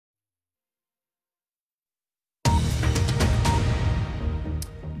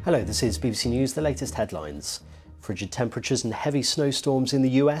Hello, this is BBC News, the latest headlines. Frigid temperatures and heavy snowstorms in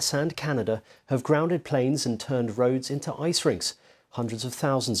the US and Canada have grounded planes and turned roads into ice rinks. Hundreds of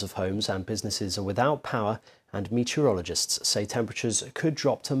thousands of homes and businesses are without power, and meteorologists say temperatures could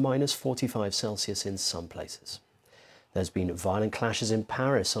drop to -45 in some places. There's been violent clashes in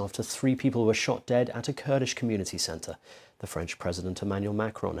Paris after 3 people were shot dead at a Kurdish community centre. The French President Emmanuel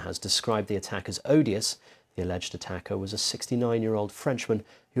Macron has described the attack as odious. The alleged attacker was a 69-year-old Frenchman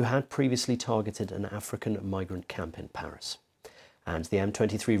who had previously targeted an African migrant camp in Paris. And the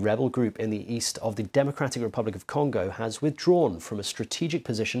M23 rebel group in the east of the Democratic Republic of Congo has withdrawn from a strategic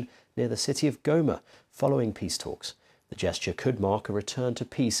position near the city of Goma following peace talks. The gesture could mark a return to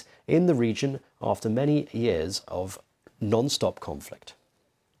peace in the region after many years of non-stop conflict.